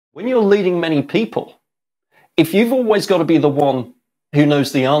When you're leading many people, if you've always got to be the one who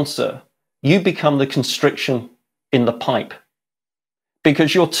knows the answer, you become the constriction in the pipe,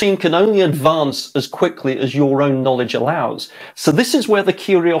 because your team can only advance as quickly as your own knowledge allows. So this is where the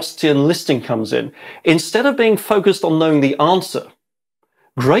curiosity and listening comes in. Instead of being focused on knowing the answer,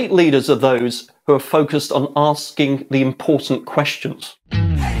 great leaders are those who are focused on asking the important questions.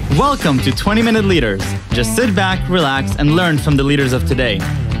 Welcome to 20-Minute Leaders. Just sit back, relax, and learn from the leaders of today.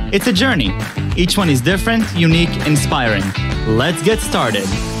 It's a journey. Each one is different, unique, inspiring. Let's get started.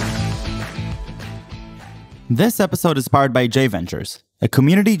 This episode is powered by J Ventures, a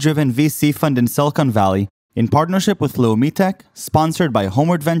community-driven VC fund in Silicon Valley in partnership with Leumi Tech, sponsored by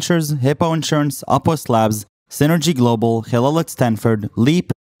Homeward Ventures, Hippo Insurance, Upwest Labs, Synergy Global, Hillel at Stanford,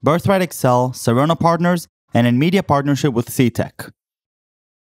 Leap, Birthright Excel, Serona Partners, and in media partnership with C-Tech.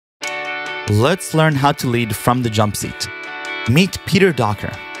 Let's learn how to lead from the jump seat. Meet Peter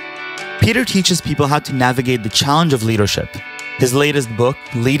Docker. Peter teaches people how to navigate the challenge of leadership. His latest book,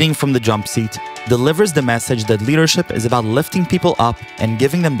 Leading from the Jump Seat, delivers the message that leadership is about lifting people up and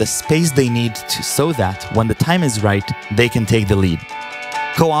giving them the space they need so that, when the time is right, they can take the lead.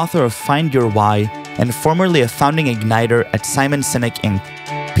 Co-author of Find Your Why and formerly a founding igniter at Simon Sinek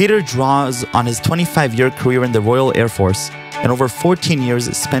Inc., Peter draws on his 25-year career in the Royal Air Force and over 14 years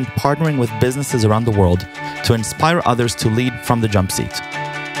spent partnering with businesses around the world to inspire others to lead from the jump seat.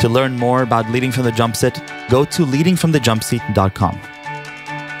 To learn more about leading from the jump seat, go to leadingfromthejumpseat.com.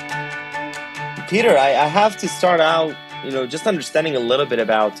 Peter, I have to start out, just understanding a little bit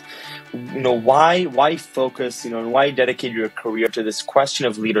about, why focus, and why dedicate your career to this question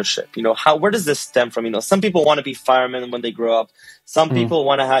of leadership? Where does this stem from? Some people want to be firemen when they grow up. Some people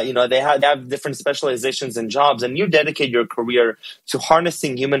want to have, they have different specializations and jobs, and you dedicate your career to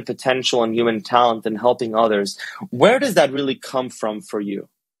harnessing human potential and human talent and helping others. Where does that really come from for you?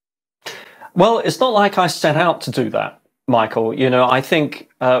 Well, it's not like I set out to do that, Michael. I think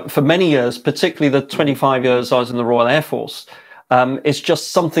for many years, particularly the 25 years I was in the Royal Air Force, it's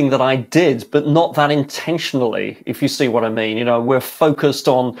just something that I did, but not that intentionally, if you see what I mean. We're focused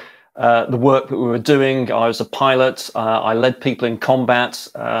on the work that we were doing. I was a pilot. I led people in combat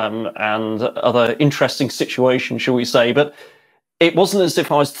and other interesting situations, shall we say. But it wasn't as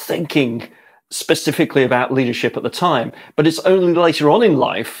if I was thinking specifically about leadership at the time. But it's only later on in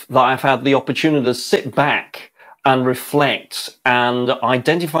life that I've had the opportunity to sit back and reflect and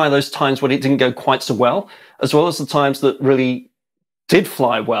identify those times when it didn't go quite so well as the times that really did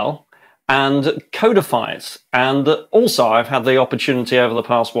fly well, and codify it. And also I've had the opportunity over the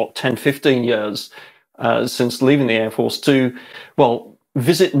past, 10, 15 years since leaving the Air Force to,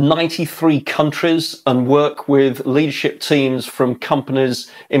 visit 93 countries and work with leadership teams from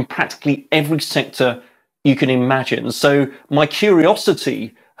companies in practically every sector you can imagine. So my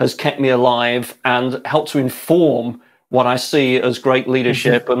curiosity has kept me alive and helped to inform what I see as great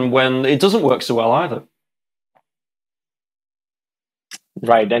leadership and when it doesn't work so well either.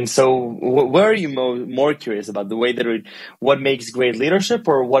 Right. And so where are you more curious about? The way that what makes great leadership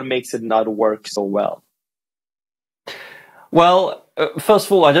or what makes it not work so well? Well, first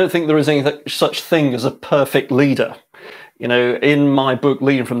of all, I don't think there is any such thing as a perfect leader. In my book,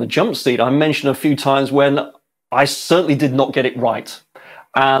 Leading from the Jump Seat, I mentioned a few times when I certainly did not get it right.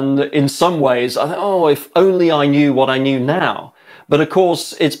 And in some ways, I thought, if only I knew what I knew now. But of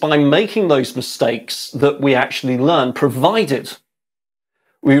course, it's by making those mistakes that we actually learn, provided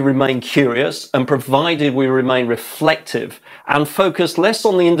we remain curious and provided we remain reflective and focus less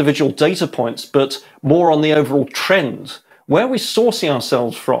on the individual data points, but more on the overall trend. Where are we sourcing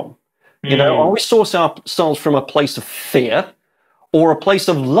ourselves from? Are we sourcing ourselves from a place of fear or a place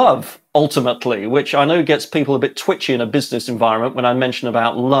of love, ultimately, which I know gets people a bit twitchy in a business environment when I mention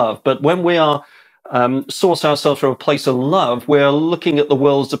about love. But when we are sourcing ourselves from a place of love, we're looking at the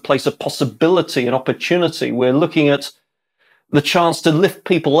world as a place of possibility and opportunity. We're looking at the chance to lift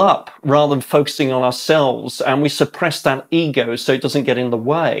people up rather than focusing on ourselves, and we suppress that ego so it doesn't get in the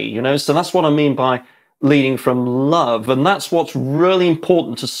way, So that's what I mean by leading from love. And that's what's really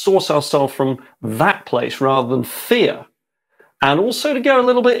important, to source ourselves from that place rather than fear. And also to go a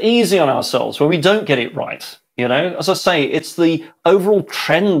little bit easy on ourselves when we don't get it right. As I say, it's the overall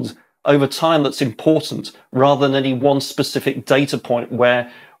trend over time that's important rather than any one specific data point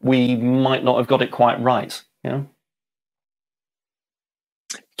where we might not have got it quite right.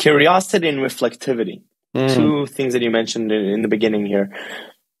 Curiosity and reflectivity. Two things that you mentioned in the beginning here.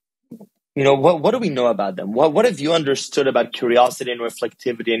 what do we know about them? What have you understood about curiosity and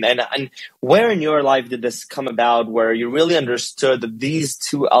reflectivity? And where in your life did this come about where you really understood that these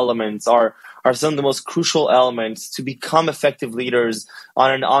two elements are some of the most crucial elements to become effective leaders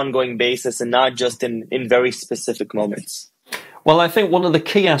on an ongoing basis and not just in very specific moments? Well, I think one of the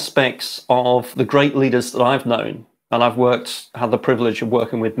key aspects of the great leaders that I've known, and I've had the privilege of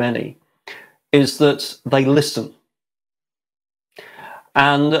working with many, is that they listen.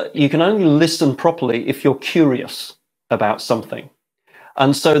 And you can only listen properly if you're curious about something.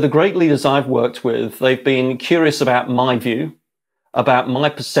 And so the great leaders I've worked with, they've been curious about my view, about my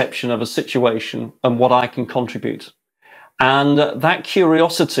perception of a situation and what I can contribute. And that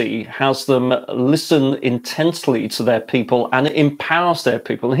curiosity has them listen intensely to their people, and it empowers their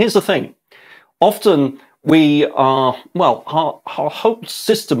people. And here's the thing. Often our whole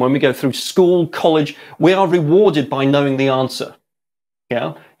system, when we go through school, college, we are rewarded by knowing the answer.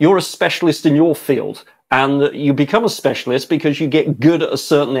 Yeah, you're a specialist in your field, and you become a specialist because you get good at a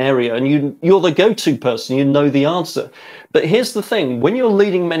certain area, and you're the go-to person, you know the answer. But here's the thing, when you're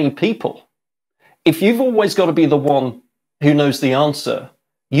leading many people, if you've always got to be the one who knows the answer,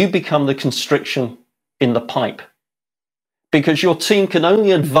 you become the constriction in the pipe, because your team can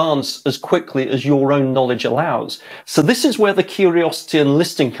only advance as quickly as your own knowledge allows. So this is where the curiosity and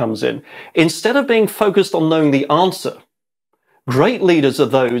listening comes in. Instead of being focused on knowing the answer, great leaders are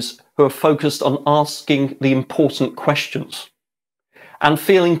those who are focused on asking the important questions and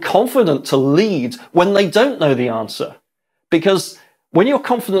feeling confident to lead when they don't know the answer. Because when you're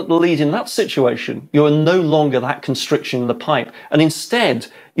confident to lead in that situation, you are no longer that constriction in the pipe. And instead,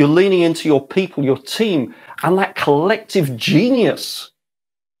 you're leaning into your people, your team, and that collective genius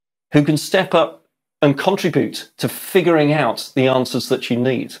who can step up and contribute to figuring out the answers that you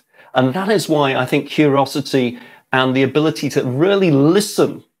need. And that is why I think curiosity and the ability to really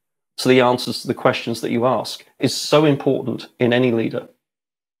listen to the answers to the questions that you ask is so important in any leader.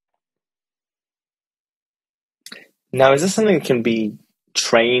 Now, is this something that can be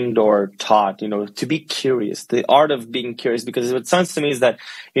trained or taught, to be curious, the art of being curious? Because what sounds to me is that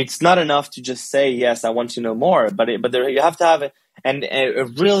it's not enough to just say, yes, I want to know more, but you have to have a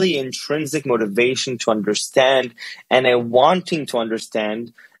really intrinsic motivation to understand and a wanting to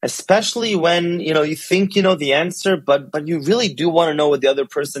understand, especially when, you think you know the answer, but you really do want to know what the other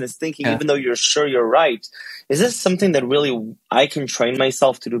person is thinking, even though you're sure you're right. Is this something that really I can train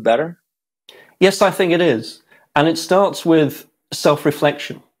myself to do better? Yes, I think it is. And it starts with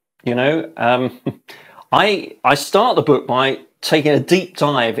self-reflection. I start the book by taking a deep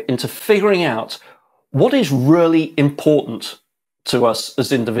dive into figuring out what is really important to us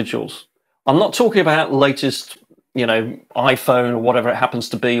as individuals. I'm not talking about latest, iPhone or whatever it happens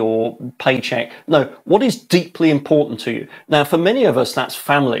to be, or paycheck. No, what is deeply important to you? Now, for many of us, that's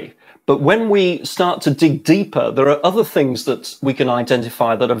family. But when we start to dig deeper, there are other things that we can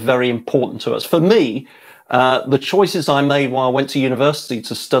identify that are very important to us. For me, the choices I made while I went to university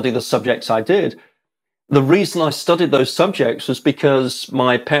to study the subjects I did, the reason I studied those subjects was because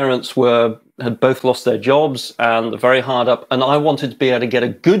my parents had both lost their jobs and very hard up, and I wanted to be able to get a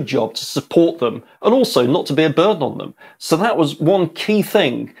good job to support them and also not to be a burden on them. So that was one key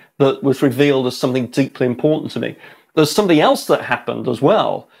thing that was revealed as something deeply important to me. There's something else that happened as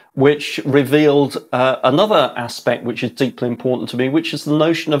well, which revealed another aspect which is deeply important to me, which is the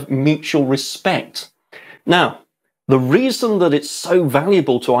notion of mutual respect. Now, the reason that it's so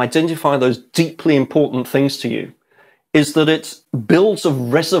valuable to identify those deeply important things to you is that it builds a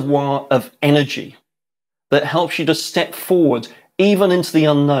reservoir of energy that helps you to step forward even into the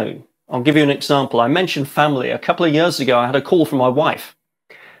unknown. I'll give you an example. I mentioned family. A couple of years ago, I had a call from my wife,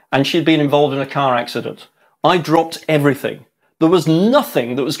 and she'd been involved in a car accident. I dropped everything. There was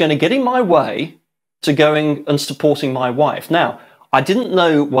nothing that was going to get in my way to going and supporting my wife. Now, I didn't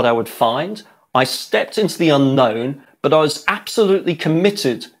know what I would find. I stepped into the unknown, but I was absolutely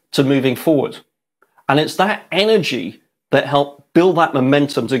committed to moving forward. And it's that energy that helped build that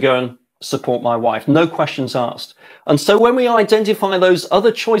momentum to go and support my wife. No questions asked. And so when we identify those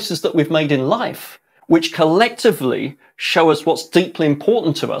other choices that we've made in life, which collectively show us what's deeply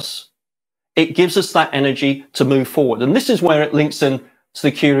important to us, it gives us that energy to move forward. And this is where it links in to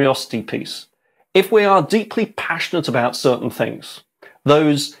the curiosity piece. If we are deeply passionate about certain things,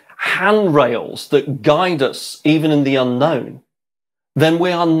 those handrails that guide us even in the unknown, then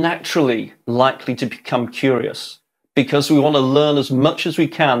we are naturally likely to become curious because we want to learn as much as we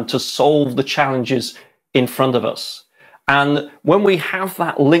can to solve the challenges in front of us. And when we have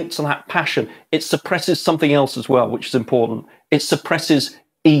that link to that passion, it suppresses something else as well, which is important. It suppresses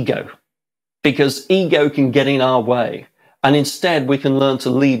ego, because ego can get in our way. And instead, we can learn to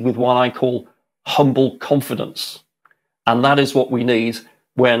lead with what I call humble confidence. And that is what we need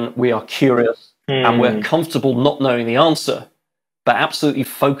when we are curious and we're comfortable not knowing the answer, but absolutely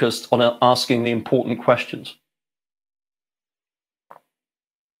focused on asking the important questions.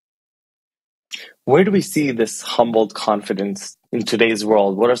 Where do we see this humbled confidence in today's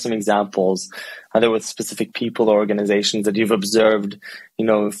world? What are some examples, either with specific people or organizations that you've observed,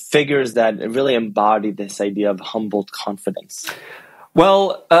 figures that really embody this idea of humbled confidence?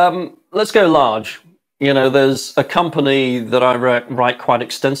 Well, let's go large. There's a company that I write quite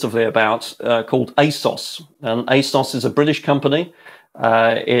extensively about called ASOS. And ASOS is a British company.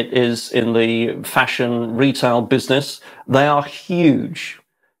 It is in the fashion retail business. They are huge.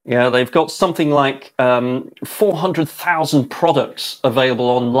 They've got something like 400,000 products available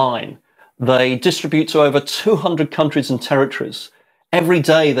online. They distribute to over 200 countries and territories. Every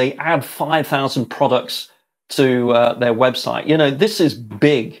day they add 5,000 products to their website. This is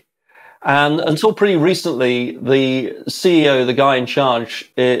big. And until pretty recently, the CEO, the guy in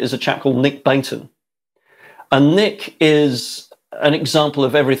charge, is a chap called Nick Baton. And Nick is an example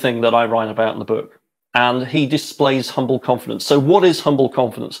of everything that I write about in the book. And he displays humble confidence. So what is humble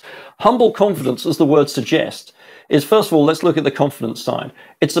confidence? Humble confidence, as the word suggests, is, first of all, let's look at the confidence side.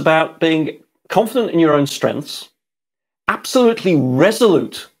 It's about being confident in your own strengths, absolutely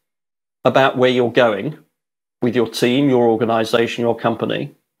resolute about where you're going with your team, your organization, your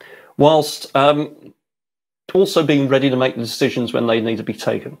company, whilst also being ready to make the decisions when they need to be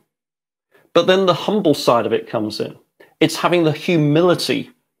taken. But then the humble side of it comes in. It's having the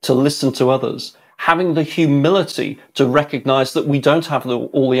humility to listen to others, having the humility to recognize that we don't have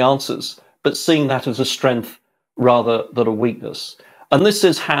all the answers, but seeing that as a strength rather than a weakness. And this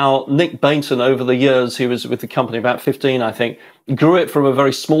is how Nick Baton, over the years, he was with the company about 15, I think, grew it from a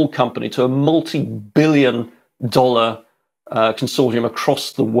very small company to a multi-billion-dollar consortium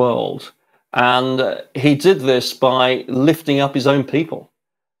across the world. And he did this by lifting up his own people,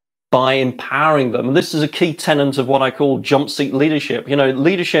 by empowering them. And this is a key tenet of what I call Jumpseat leadership.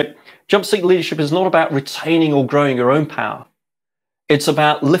 Jumpseat leadership is not about retaining or growing your own power. It's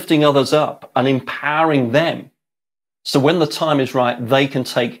about lifting others up and empowering them. So when the time is right, they can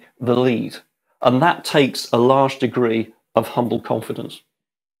take the lead. And that takes a large degree of humble confidence.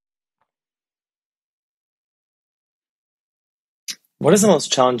 What is the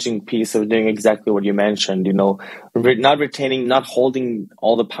most challenging piece of doing exactly what you mentioned? Not retaining, not holding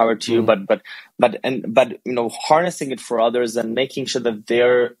all the power to you, but harnessing it for others and making sure that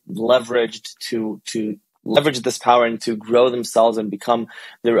they're leveraged to leverage this power and to grow themselves and become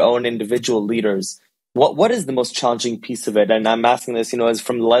their own individual leaders. What is the most challenging piece of it? And I'm asking this, as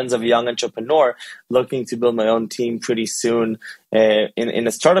from the lens of a young entrepreneur looking to build my own team pretty soon in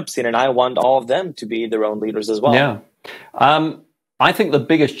a startup scene, and I want all of them to be their own leaders as well. Yeah. I think the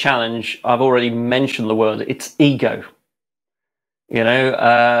biggest challenge, I've already mentioned the word, it's ego. You're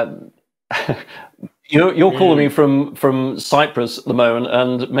calling me from Cyprus at the moment,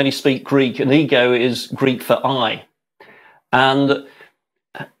 and many speak Greek, and ego is Greek for I. And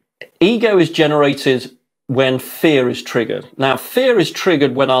ego is generated when fear is triggered. Now, fear is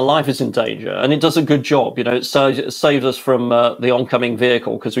triggered when our life is in danger, and it does a good job. It saves us from the oncoming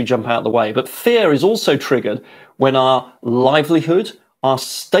vehicle because we jump out of the way. But fear is also triggered when our livelihood, our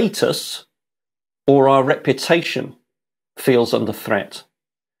status, or our reputation feels under threat.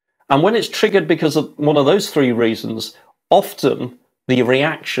 And when it's triggered because of one of those three reasons, often the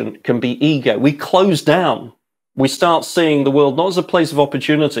reaction can be ego. We close down. We start seeing the world not as a place of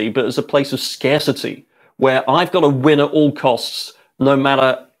opportunity, but as a place of scarcity, where I've got to win at all costs, no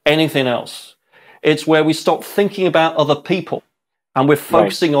matter anything else. It's where we stop thinking about other people and we're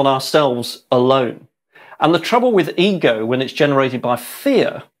focusing on ourselves alone. And the trouble with ego, when it's generated by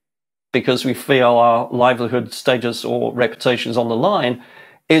fear, because we feel our livelihood, status, or reputation is on the line,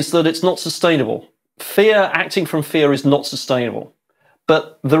 is that it's not sustainable. Acting from fear is not sustainable.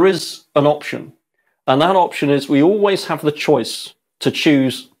 But there is an option. And that option is we always have the choice to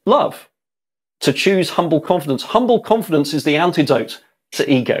choose love, to choose humble confidence. Humble confidence is the antidote to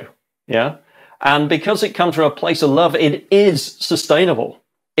ego. Yeah. And because it comes from a place of love, it is sustainable.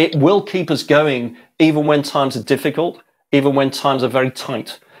 It will keep us going even when times are difficult, even when times are very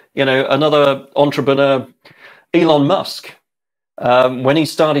tight. Another entrepreneur, Elon Musk, when he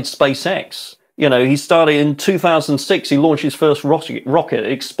started SpaceX, he started in 2006. He launched his first rocket.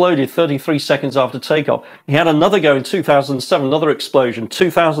 It exploded 33 seconds after takeoff. He had another go in 2007, another explosion.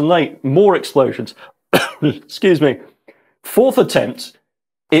 2008, more explosions. Excuse me. Fourth attempt,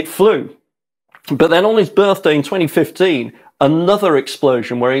 it flew. But then on his birthday in 2015, another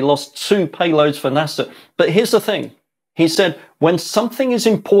explosion where he lost 2 payloads for NASA. But here's the thing. He said, when something is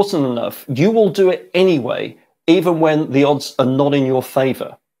important enough, you will do it anyway, even when the odds are not in your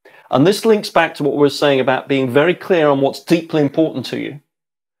favor. And this links back to what we were saying about being very clear on what's deeply important to you,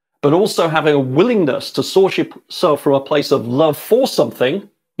 but also having a willingness to source yourself from a place of love for something,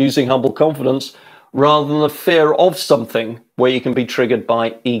 using humble confidence, rather than the fear of something where you can be triggered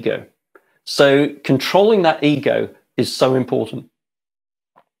by ego. So controlling that ego is so important.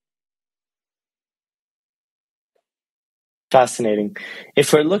 Fascinating.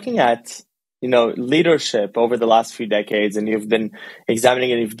 If we're looking at, leadership over the last few decades, and you've been examining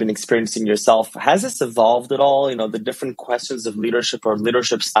it, you've been experiencing yourself, has this evolved at all? The different questions of leadership or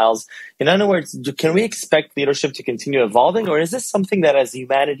leadership styles. In other words, can we expect leadership to continue evolving, or is this something that as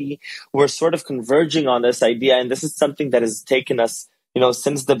humanity, we're sort of converging on this idea, and this is something that has taken us,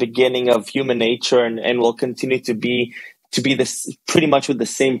 since the beginning of human nature and will continue to be this pretty much with the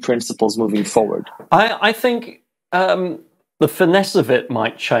same principles moving forward? I think the finesse of it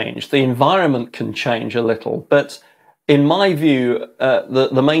might change. The environment can change a little. But in my view,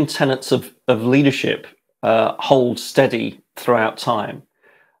 the main tenets of leadership hold steady throughout time.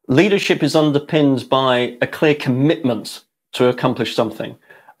 Leadership is underpinned by a clear commitment to accomplish something.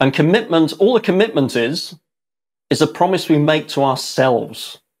 And commitment, all a commitment is a promise we make to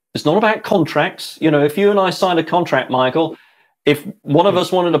ourselves. It's not about contracts. If you and I signed a contract, Michael, if one of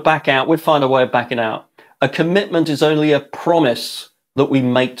us wanted to back out, we'd find a way of backing out. A commitment is only a promise that we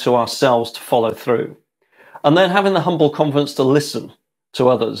make to ourselves to follow through. And then having the humble confidence to listen to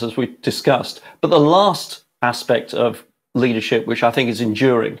others, as we discussed. But the last aspect of leadership, which I think is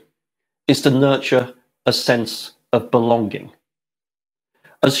enduring, is to nurture a sense of belonging.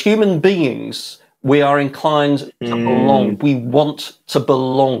 As human beings, we are inclined to belong. We want to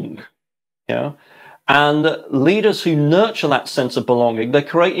belong. And leaders who nurture that sense of belonging, they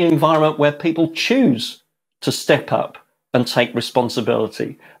create an environment where people choose to step up and take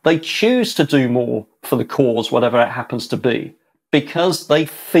responsibility. They choose to do more for the cause, whatever it happens to be, because they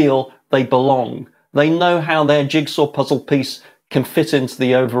feel they belong. They know how their jigsaw puzzle piece can fit into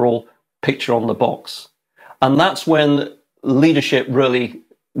the overall picture on the box. And that's when leadership really,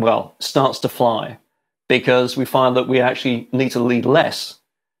 starts to fly, because we find that we actually need to lead less.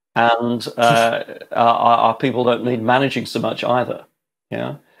 And our people don't need managing so much either.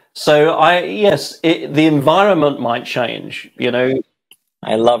 So the environment might change,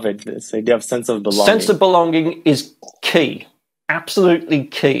 I love it. This idea of sense of belonging. Sense of belonging is key, absolutely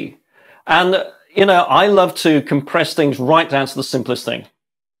key. And, I love to compress things right down to the simplest thing.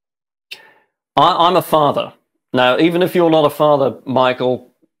 I'm a father. Now, even if you're not a father, Michael,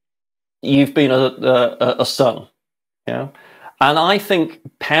 you've been a son. And I think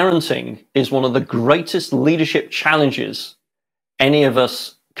parenting is one of the greatest leadership challenges any of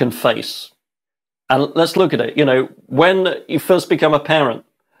us can face. And let's look at it. When you first become a parent,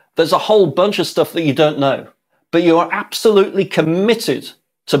 there's a whole bunch of stuff that you don't know, but you are absolutely committed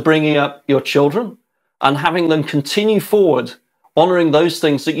to bringing up your children and having them continue forward, honoring those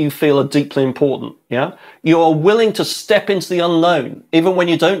things that you feel are deeply important. You are willing to step into the unknown, even when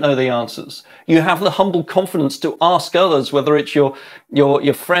you don't know the answers. You have the humble confidence to ask others, whether it's your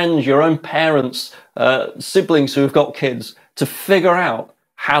friends, your own parents, siblings who have got kids, to figure out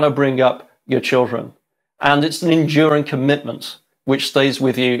how to bring up your children. And it's an enduring commitment which stays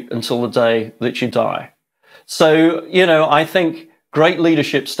with you until the day that you die. So, I think great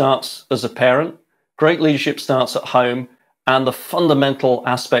leadership starts as a parent, great leadership starts at home, and the fundamental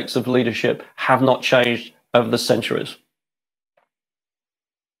aspects of leadership have not changed over the centuries.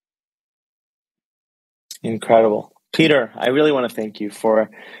 Incredible. Peter, I really want to thank you for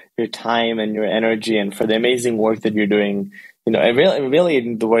your time and your energy and for the amazing work that you're doing.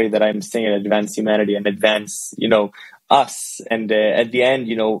 Really the way that I'm saying it, advance humanity and advance, us. And at the end,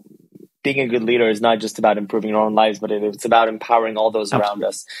 being a good leader is not just about improving our own lives, but it's about empowering all those around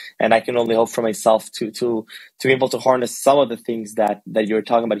us. And I can only hope for myself to be able to harness some of the things that you're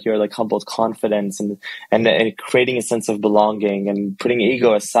talking about here, like humble confidence and creating a sense of belonging and putting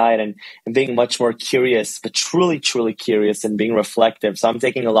ego aside and being much more curious, but truly, truly curious and being reflective. So I'm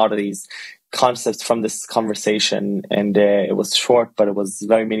taking a lot of these concepts from this conversation, and it was short, but it was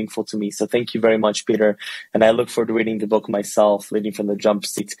very meaningful to me. So thank you very much, Peter. And I look forward to reading the book myself, Leading from the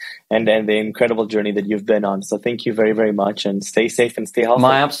Jumpseat, and the incredible journey that you've been on. So thank you very, very much, and stay safe and stay healthy.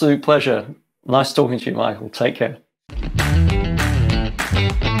 My absolute pleasure. Nice talking to you, Michael. Take care.